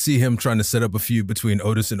eventually. I could see him trying to set up a feud between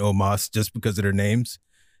Otis and Omos just because of their names.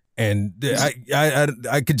 And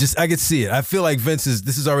I could see it. I feel like this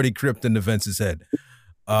is already crypt into Vince's head.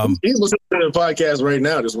 He's listening to the podcast right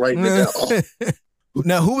now, just writing it down.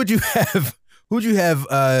 Now, who would you have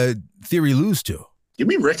Theory lose to? Give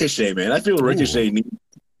me Ricochet, man. I feel Ricochet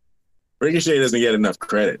doesn't get enough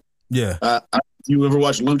credit. Yeah. You ever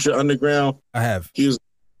watch Lucha Underground? I have. He was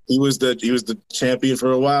the champion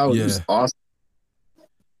for a while. Yeah. He was awesome.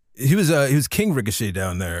 He was King Ricochet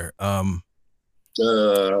down there.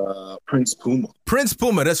 Prince Puma. Prince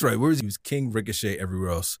Puma, that's right. He was King Ricochet everywhere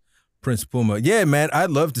else. Prince Puma. Yeah, man, I'd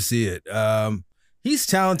love to see it. He's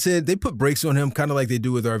talented. They put brakes on him kind of like they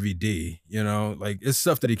do with RVD, like it's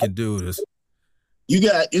stuff that he can do. You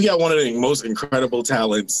got one of the most incredible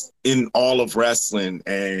talents in all of wrestling,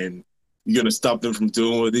 and you're going to stop them from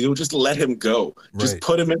doing what they do. Just let him go. Right. Just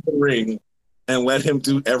put him in the ring and let him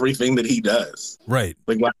do everything that he does. Right.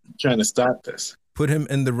 Like, why are you trying to stop this? Put him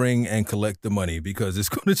in the ring and collect the money because it's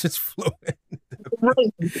going to just flow in.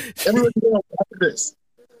 Right. Everyone's going to watch this.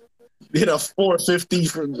 Hit a 450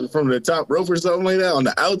 from the top rope or something like that on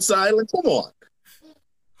the outside. Like, come on.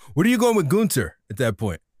 What are you going with Gunther at that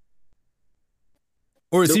point?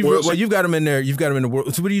 Or is he? Well, you've got him in there. You've got him in the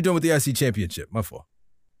world. So what are you doing with the IC Championship? My fault.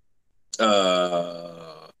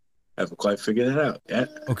 I haven't quite figured it out yet.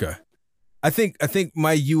 Okay. I think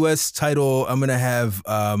my U.S. title, I'm gonna have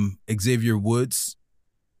Xavier Woods.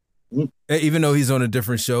 Even though he's on a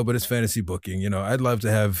different show, but it's fantasy booking. I'd love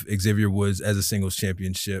to have Xavier Woods as a singles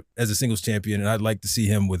champion, and I'd like to see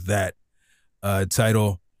him with that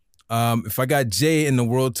title. If I got Jay in the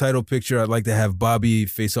world title picture, I'd like to have Bobby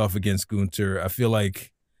face off against Gunther. I feel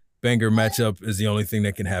like banger matchup is the only thing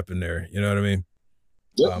that can happen there. You know what I mean?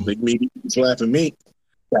 Yep, big meaty slapping me.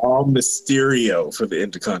 Mysterio for the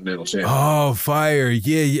Intercontinental Championship. Oh, fire!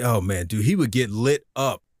 Yeah. Oh man, dude, he would get lit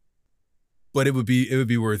up, but it would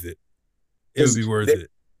be worth it. It would be worth it.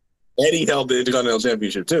 Eddie held the Intercontinental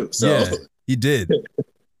Championship too, so yeah, he did.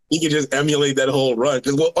 He could just emulate that whole run.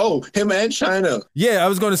 Him and China. Yeah, I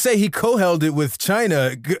was going to say he co-held it with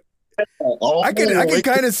China. I could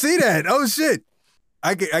kind of see that. Oh shit,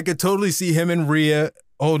 I could totally see him and Rhea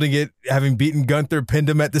holding it, having beaten Gunther, pinned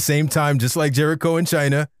him at the same time, just like Jericho and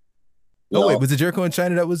China. No. Oh wait, was it Jericho and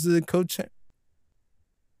China that was the co-champ?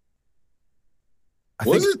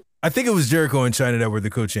 I think it was Jericho and China that were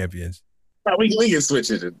the co-champions. We can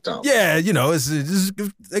switch it, Tom. Yeah,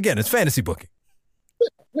 it's fantasy booking.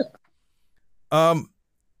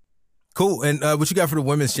 Cool. And what you got for the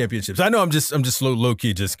women's championships? I know I'm just low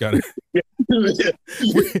key, just kind of. This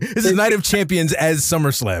is Night of Champions as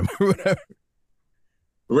SummerSlam or whatever.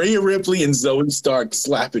 Rhea Ripley and Zoe Stark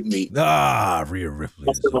slapping me. Rhea Ripley.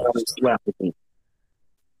 Slapping me.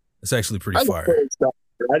 It's actually pretty I fire.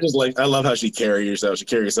 I love how she carries herself. She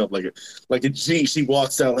carries herself like a G. She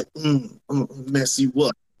walks out like, I'm gonna mess you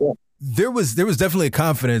up. Yeah. There was definitely a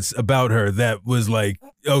confidence about her that was like,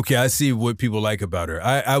 okay, I see what people like about her.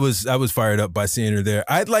 I was fired up by seeing her there.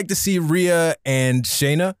 I'd like to see Rhea and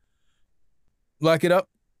Shayna lock it up.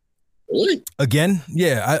 Really? Again,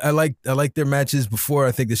 yeah, I like their matches before.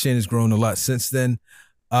 I think the Shayna's grown a lot since then.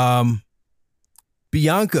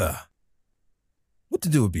 Bianca. What to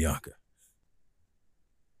do with Bianca?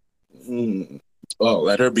 Oh,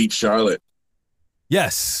 let her beat Charlotte.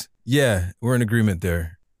 Yes. Yeah, we're in agreement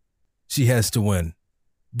there. She has to win.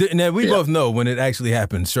 Now we both know when it actually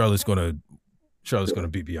happens, Charlotte's gonna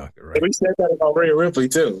beat Bianca, right? We said that about Rhea Ripley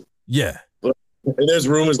too. Yeah. And there's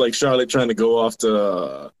rumors like Charlotte trying to go off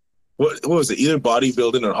to what was it? Either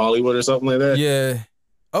bodybuilding or Hollywood or something like that. Yeah.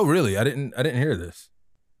 Oh, really? I didn't hear this.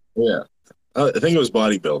 Yeah, I think it was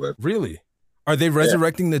bodybuilding. Really? Are they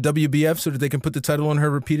resurrecting the WBF so that they can put the title on her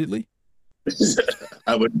repeatedly?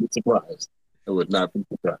 I wouldn't be surprised. I would not be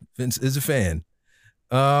surprised. Vince is a fan.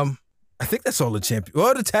 I think that's all the champion.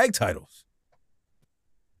 Well, the tag titles.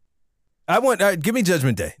 Give me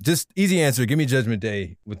Judgment Day. Just easy answer. Give me Judgment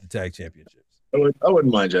Day with the tag championships. I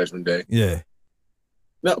wouldn't mind Judgment Day. Yeah.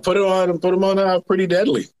 No, put them on. Pretty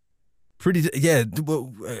Deadly. Yeah.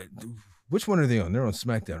 Well, which one are they on? They're on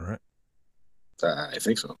SmackDown, right? I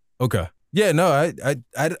think so. Okay. Yeah. No. I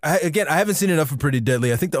again, I haven't seen enough of Pretty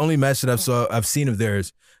Deadly. I think the only match that I've seen of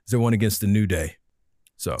theirs is their one against the New Day.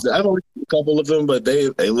 So I've only seen a couple of them, but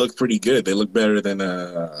they look pretty good. They look better than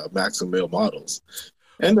Maximum Male Models,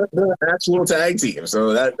 and they're an actual tag team.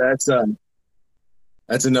 So that's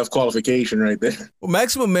enough qualification right there. Well,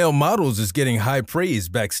 Maximum Male Models is getting high praise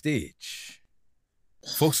backstage.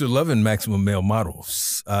 Folks are loving Maximum Male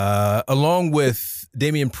Models, along with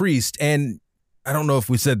Damian Priest, and I don't know if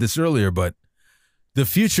we said this earlier, but the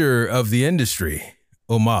future of the industry,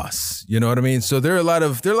 Omos. You know what I mean? So there are a lot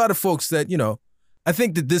of folks that I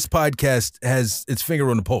think that this podcast has its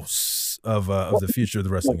finger on the pulse of the future of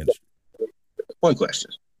the wrestling industry. One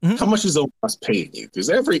question: How much is Omos paying you? Because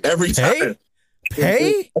every time.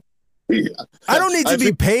 Pay? Yeah. I don't need to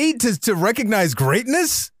be paid to recognize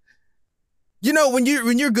greatness. When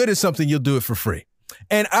you're good at something, you'll do it for free.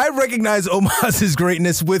 And I recognize Omos's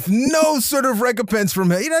greatness with no sort of recompense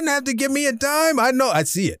from him. He doesn't have to give me a dime. I know. I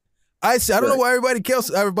see it. I don't know why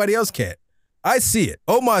everybody else can't. I see it.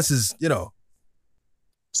 Omos is,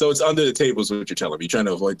 So it's under the table is what you're telling me. You're trying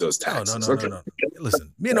to avoid those taxes. No.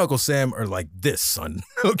 Listen, me and Uncle Sam are like this, son.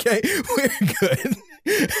 Okay? We're good.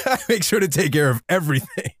 I make sure to take care of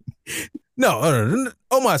everything. No.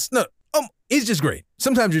 Omos, no. He's just great.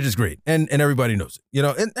 Sometimes you're just great, and everybody knows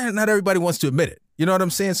it. And not everybody wants to admit it. You know what I'm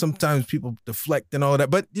saying? Sometimes people deflect and all of that,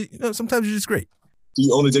 but sometimes you're just great. Do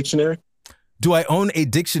you own a dictionary? Do I own a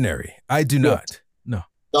dictionary? I do not. No.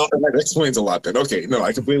 Oh, that explains a lot then. Okay, no,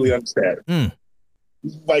 I completely understand.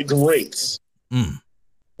 By great.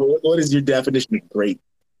 What is your definition of great?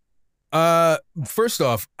 First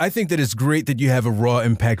off, I think that it's great that you have a Raw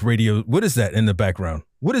Impact Radio. What is that in the background?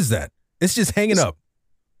 What is that? It's just hanging up.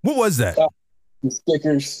 What was that? The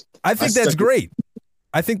stickers. I think that's great.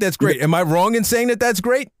 I think that's great. Am I wrong in saying that that's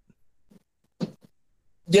great?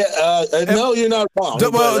 Yeah, no, you're not wrong.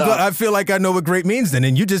 Well, I feel like I know what great means then,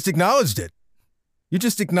 and you just acknowledged it. You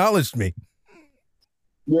just acknowledged me.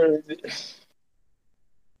 You're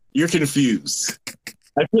confused.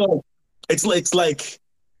 I feel like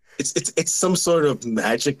it's some sort of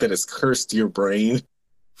magic that has cursed your brain.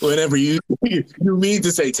 Whenever you mean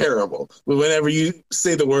to say terrible, but whenever you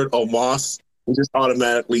say the word Omos, it just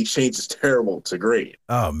automatically changes terrible to great.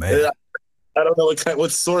 Oh man, I don't know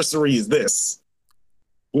what sorcery is this.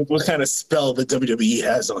 What kind of spell the WWE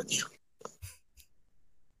has on you?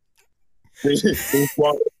 They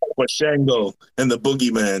want Shango and the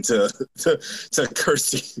Boogeyman to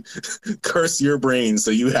curse your brain, so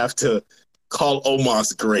you have to call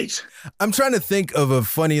Omos great. I'm trying to think of a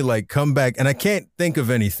funny comeback, and I can't think of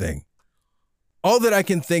anything. All that I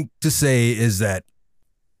can think to say is that,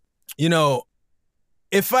 if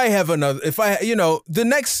the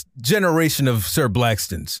next generation of Sir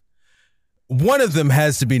Blackstons, one of them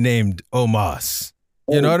has to be named Omos.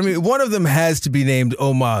 You know what I mean? One of them has to be named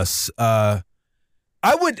Omos. I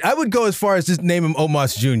would go as far as just name him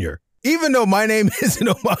Omos Jr., even though my name isn't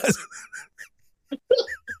Omos.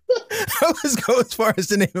 I would go as far as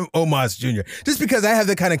to name him Omos Jr. just because I have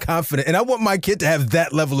that kind of confidence, and I want my kid to have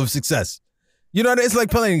that level of success. It's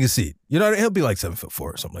like planting a seed. He'll be like 7'4"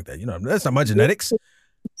 or something like that. That's not my genetics.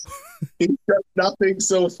 He's done nothing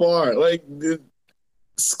so far. Like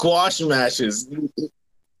squash matches.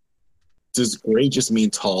 Does great just mean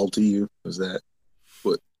tall to you? Is that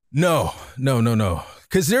what? No.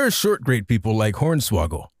 Because there are short great people like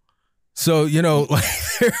Hornswoggle. So, like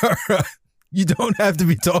you don't have to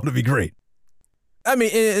be tall to be great. I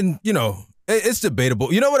mean, and it's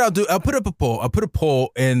debatable. You know what I'll do? I'll put up a poll. I'll put a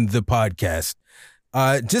poll in the podcast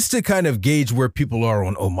just to kind of gauge where people are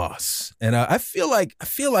on Omos. And I feel like,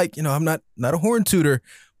 I'm not a horn tooter,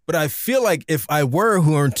 but I feel like if I were a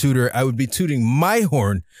horn tooter, I would be tooting my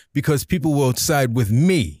horn because people will side with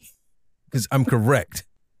me because I'm correct.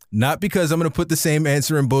 Not because I'm going to put the same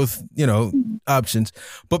answer in both, options,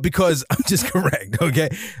 but because I'm just correct. Okay.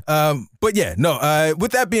 But yeah, no.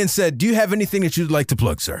 With that being said, do you have anything that you'd like to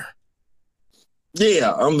plug, sir?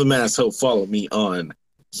 Yeah, I'm the Mass Hope. Follow me on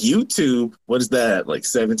YouTube. What is that? Like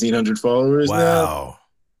 1,700 followers now? Wow.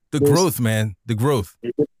 The growth, man. The growth.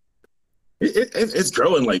 It's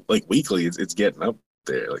growing like weekly. It's getting up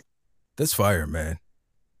there. Like that's fire, man.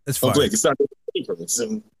 That's fire. Hopefully I can start getting paper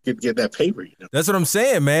and get that paper. That's what I'm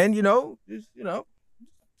saying, man.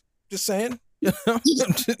 Just saying. What's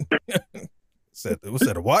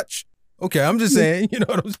that? A watch? Okay, I'm just saying. You know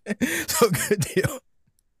what I'm saying? So good deal.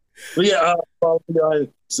 Well, yeah, follow me on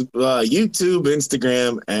YouTube,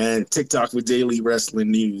 Instagram, and TikTok for daily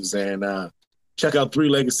wrestling news. And check out Three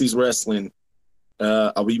Legacies Wrestling.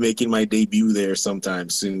 I'll be making my debut there sometime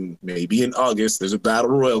soon, maybe in August. There's a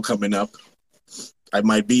battle royal coming up. I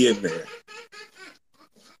might be in there.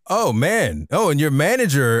 Oh, man. Oh, and your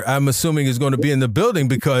manager, I'm assuming, is going to be in the building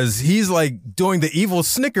because he's like doing the evil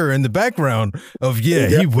snicker in the background of,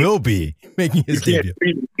 he will be making his debut.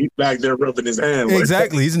 He's back there rubbing his hand.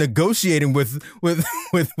 Exactly. He's negotiating with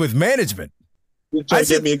management. I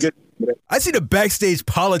see the backstage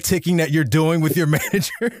politicking that you're doing with your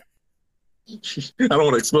manager. I don't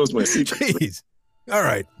want to expose my secrets. Jeez. All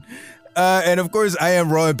right. And of course, I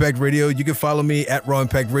am Raw Impact Radio. You can follow me at Raw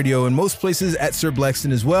Impact Radio in most places, at Sir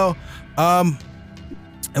Blackston as well. And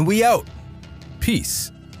we out.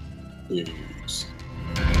 Peace. Yeah.